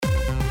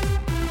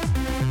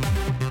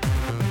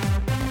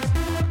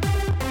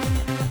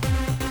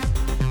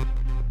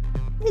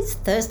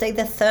Thursday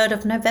the 3rd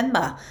of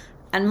November.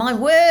 And my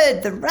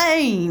word, the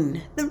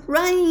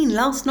rain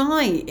last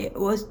night, it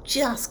was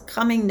just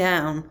coming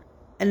down.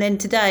 And then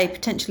today,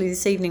 potentially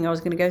this evening, I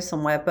was going to go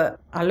somewhere, but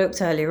I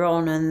looked earlier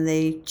on and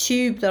the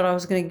tube that I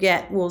was going to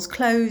get was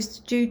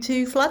closed due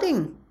to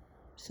flooding.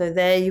 So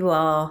there you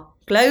are,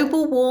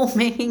 global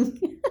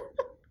warming.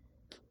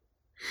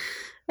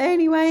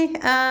 Anyway,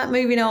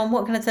 moving on,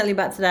 what can I tell you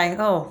about today?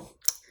 Oh,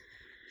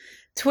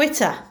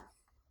 Twitter.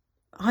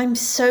 I'm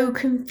so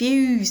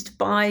confused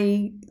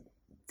by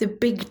the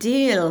big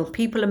deal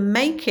people are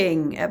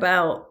making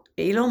about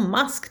Elon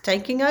Musk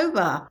taking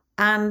over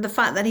and the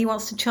fact that he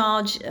wants to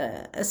charge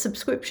a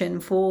subscription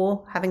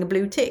for having a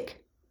blue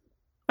tick.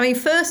 I mean,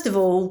 first of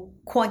all,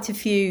 quite a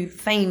few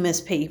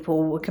famous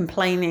people were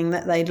complaining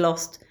that they'd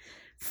lost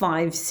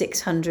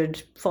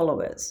 500-600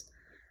 followers.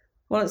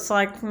 Well, it's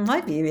like, my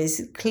view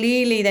is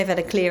clearly they've had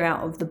a clear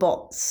out of the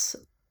bots.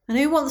 And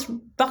who wants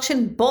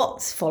Russian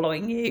bots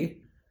following you?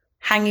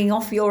 Hanging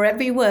off your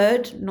every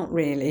word? Not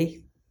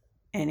really.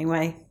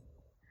 Anyway,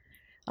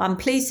 I'm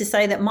pleased to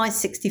say that my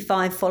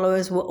 65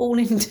 followers were all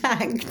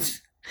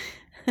intact.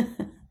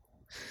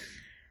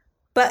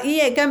 But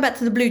yeah, going back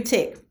to the blue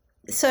tick.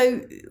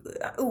 So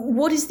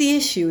what is the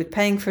issue with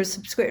paying for a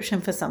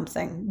subscription for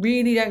something?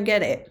 Really don't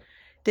get it.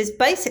 There's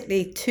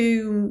basically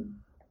two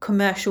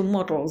commercial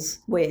models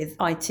with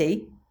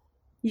IT.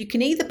 You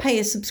can either pay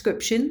a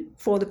subscription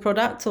for the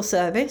product or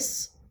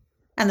service,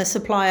 and the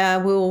supplier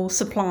will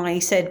supply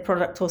said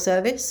product or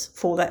service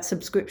for that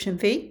subscription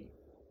fee.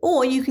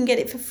 Or you can get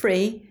it for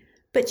free,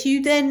 but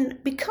you then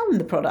become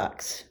the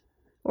product,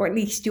 or at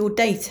least your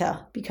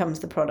data becomes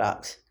the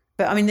product.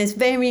 But I mean, there's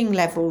varying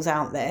levels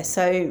out there.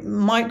 So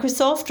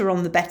Microsoft are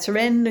on the better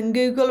end and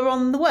Google are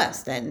on the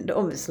worst end,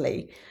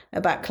 obviously,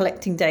 about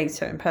collecting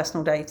data and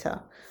personal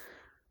data.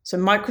 So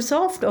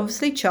Microsoft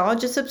obviously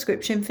charge a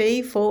subscription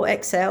fee for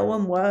Excel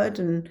and Word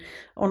and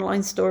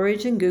online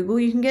storage, and Google,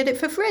 you can get it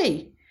for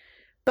free.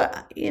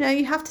 But,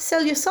 you have to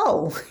sell your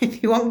soul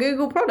if you want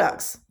Google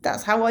products.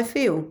 That's how I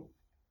feel.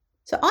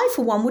 So I,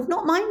 for one, would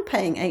not mind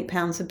paying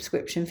 £8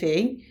 subscription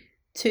fee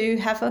to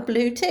have a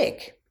blue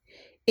tick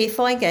if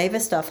I gave a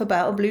stuff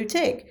about a blue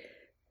tick.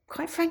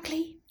 Quite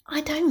frankly,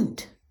 I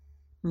don't.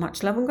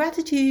 Much love and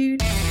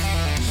gratitude.